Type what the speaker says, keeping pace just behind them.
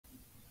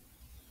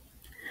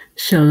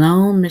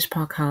Shalom,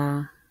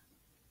 Mishpachah.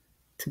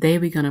 Today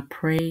we're going to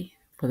pray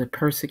for the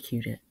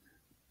persecuted.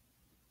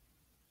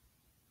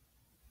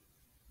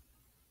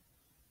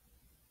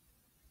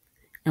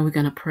 And we're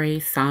going to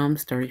pray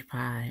Psalms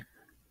 35.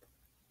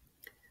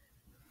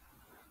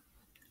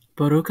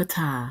 Baruch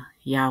atah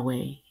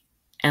Yahweh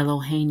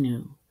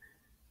Eloheinu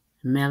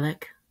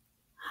Melech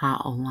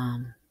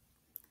HaOlam.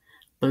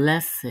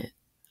 Blessed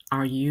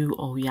are you,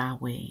 O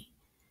Yahweh,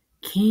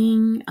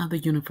 King of the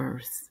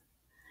universe.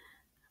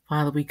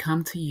 Father, we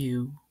come to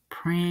you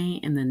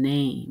praying in the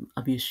name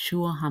of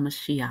Yeshua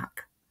HaMashiach,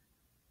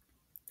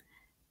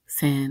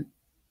 saying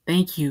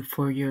thank you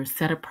for your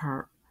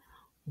set-apart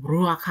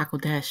Ruach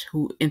HaKodesh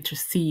who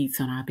intercedes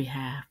on our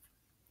behalf.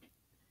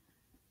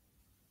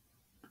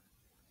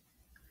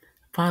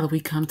 Father,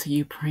 we come to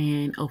you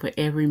praying over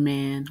every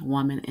man,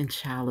 woman, and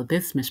child of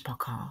this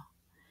Mishpachah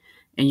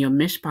and your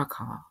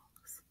Mishpachahs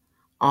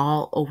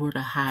all over the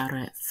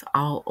Haaretz,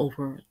 all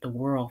over the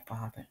world,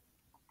 Father.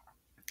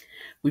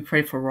 We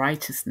pray for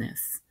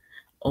righteousness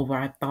over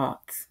our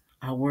thoughts,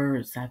 our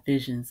words, our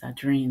visions, our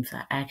dreams,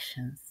 our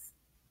actions.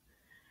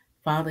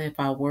 Father, if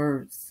our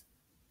words,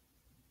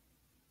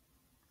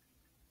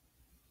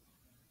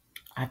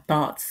 our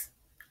thoughts,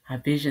 our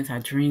visions,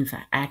 our dreams,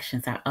 our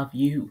actions are of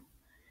you,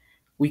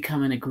 we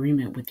come in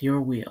agreement with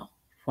your will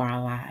for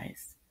our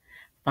lives.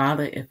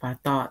 Father, if our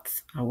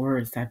thoughts, our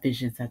words, our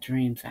visions, our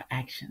dreams, our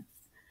actions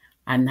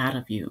are not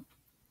of you,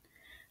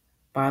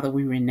 Father,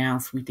 we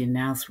renounce, we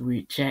denounce, we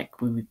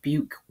reject, we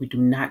rebuke, we do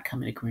not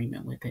come in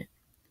agreement with it.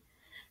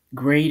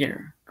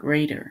 Greater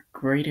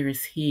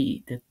is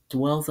he that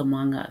dwells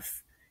among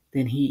us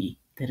than he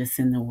that is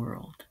in the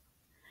world.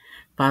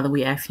 Father,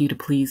 we ask you to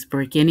please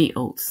break any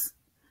oaths,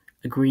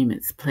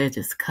 agreements,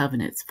 pledges,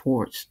 covenants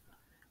forged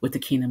with the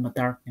kingdom of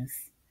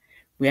darkness.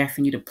 We're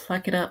asking you to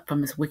pluck it up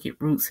from its wicked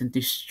roots and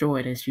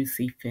destroy it as you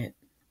see fit.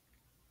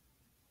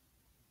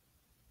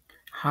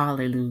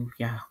 Hallelujah,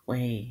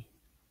 Yahweh.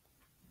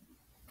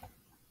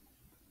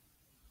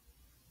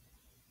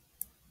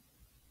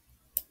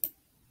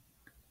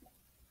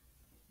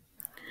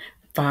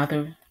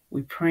 Father,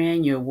 we pray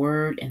in your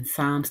word in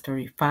Psalms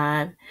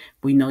 35.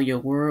 We know your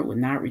word will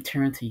not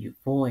return to you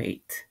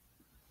void.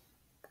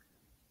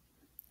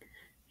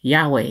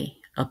 Yahweh,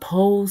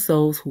 oppose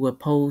those who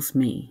oppose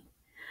me.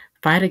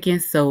 Fight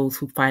against those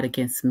who fight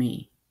against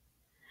me.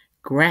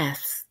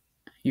 Grasp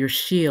your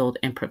shield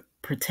and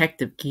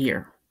protective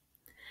gear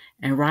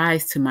and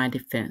rise to my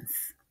defense.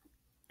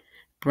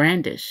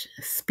 Brandish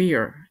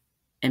spear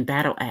and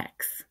battle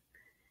axe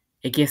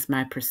against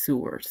my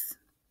pursuers.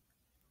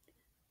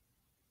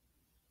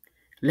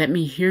 Let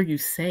me hear you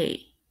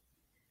say,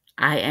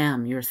 I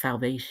am your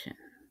salvation.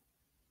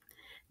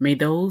 May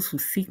those who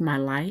seek my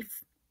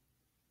life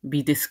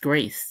be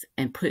disgraced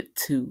and put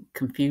to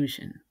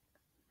confusion.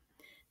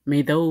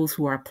 May those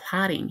who are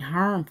plotting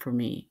harm for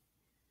me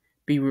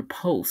be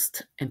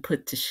repulsed and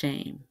put to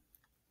shame.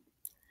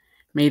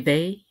 May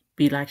they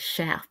be like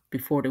chaff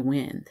before the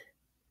wind,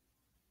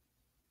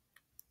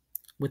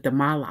 with the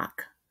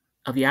malach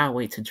of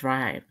Yahweh to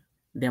drive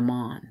them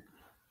on.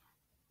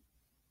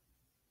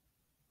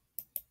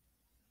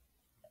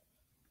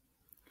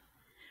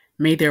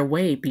 May their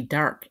way be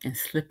dark and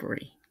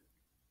slippery,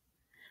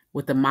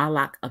 with the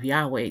malach of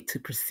Yahweh to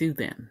pursue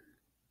them.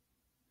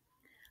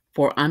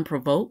 For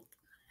unprovoked,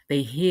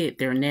 they hid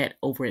their net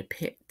over a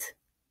pit.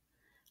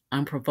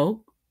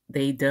 Unprovoked,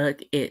 they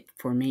dug it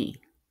for me.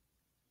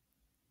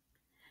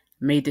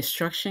 May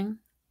destruction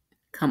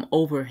come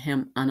over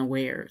him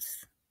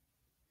unawares.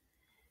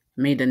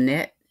 May the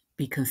net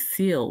be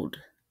concealed,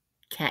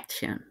 catch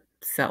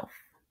himself.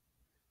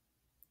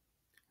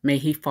 May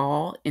he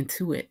fall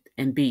into it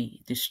and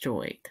be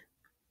destroyed.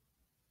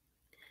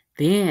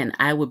 Then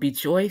I will be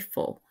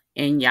joyful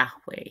in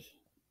Yahweh.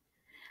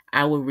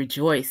 I will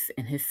rejoice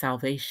in his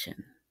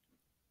salvation.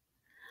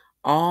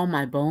 All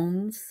my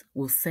bones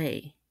will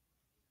say,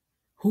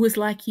 who is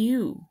like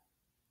you?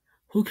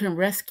 Who can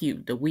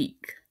rescue the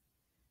weak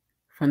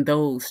from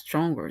those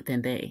stronger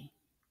than they,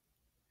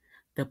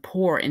 the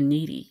poor and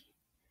needy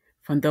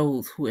from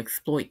those who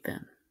exploit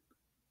them?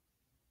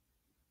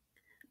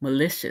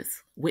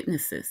 Malicious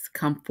witnesses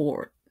come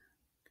forward,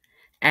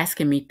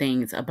 asking me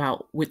things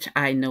about which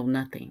I know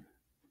nothing.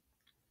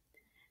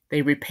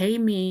 They repay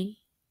me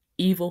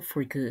evil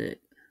for good.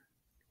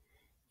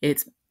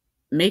 It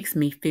makes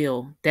me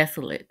feel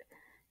desolate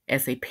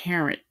as a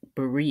parent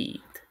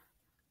bereaved.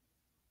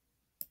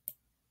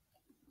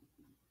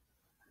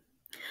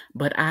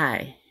 But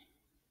I,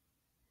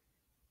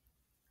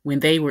 when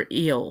they were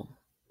ill,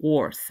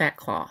 wore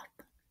sackcloth.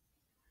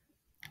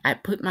 I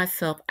put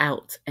myself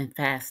out and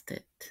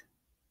fasted.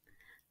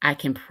 I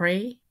can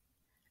pray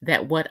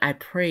that what I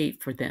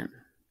prayed for them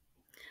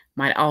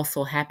might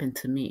also happen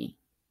to me.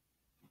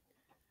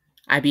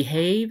 I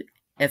behaved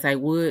as I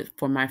would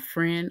for my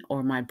friend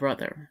or my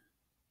brother.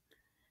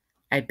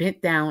 I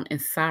bent down in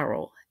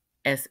sorrow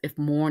as if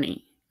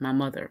mourning my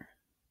mother.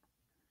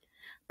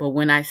 But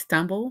when I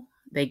stumble,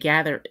 they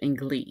gather in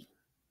glee.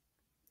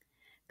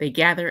 They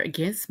gather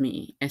against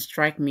me and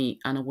strike me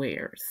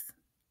unawares.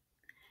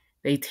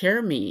 They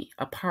tear me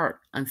apart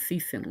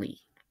unceasingly.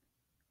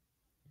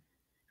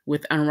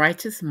 With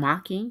unrighteous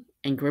mocking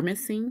and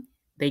grimacing,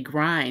 they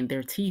grind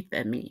their teeth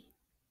at me.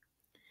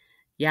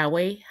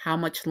 Yahweh, how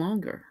much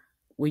longer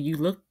will you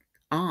look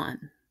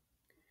on?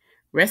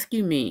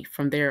 Rescue me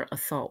from their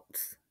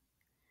assaults.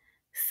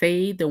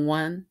 Save the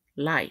one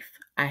life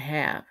I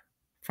have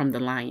from the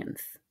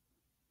lions.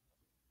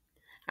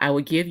 I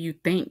will give you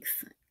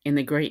thanks in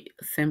the great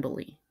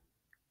assembly.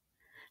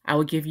 I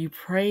will give you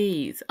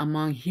praise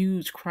among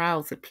huge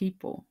crowds of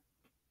people.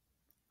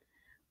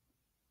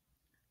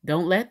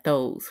 Don't let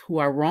those who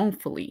are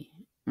wrongfully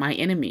my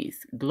enemies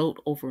gloat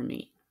over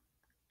me,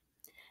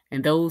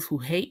 and those who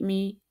hate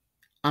me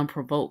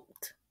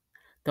unprovoked.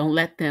 Don't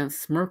let them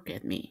smirk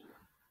at me.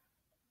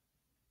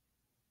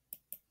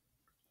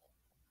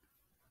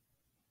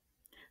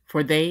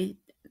 For they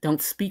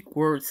don't speak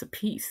words of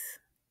peace,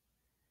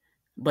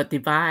 but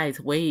devise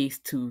ways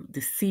to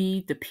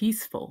deceive the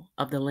peaceful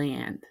of the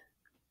land.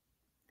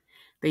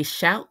 They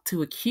shout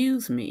to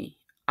accuse me.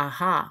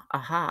 Aha,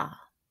 aha.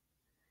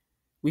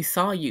 We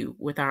saw you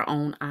with our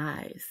own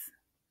eyes.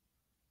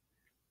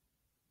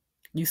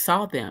 You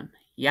saw them.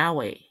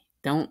 Yahweh,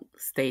 don't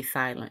stay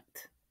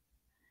silent.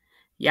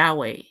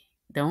 Yahweh,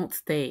 don't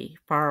stay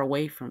far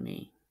away from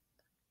me.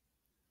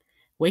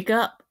 Wake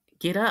up,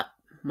 get up,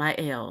 my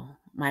El,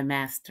 my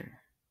master.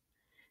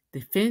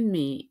 Defend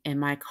me in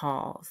my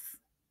cause.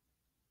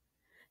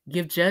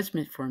 Give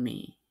judgment for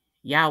me,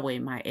 Yahweh,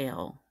 my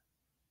El,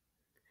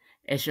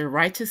 as your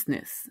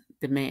righteousness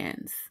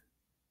demands.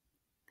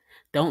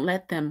 Don't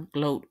let them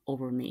gloat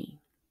over me.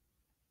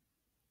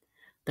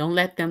 Don't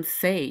let them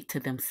say to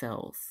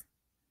themselves,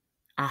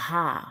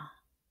 aha,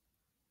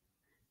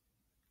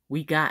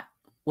 we got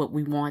what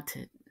we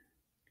wanted,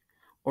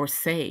 or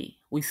say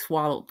we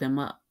swallowed them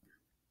up.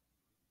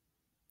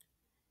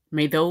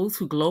 May those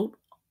who gloat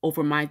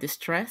over my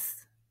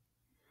distress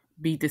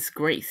be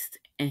disgraced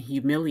and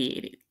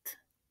humiliated.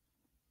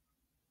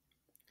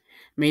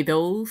 May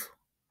those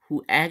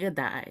who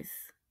agonize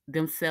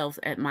themselves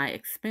at my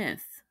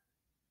expense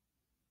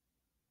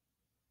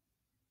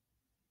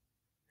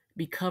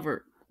be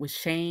covered with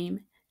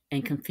shame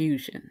and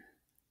confusion.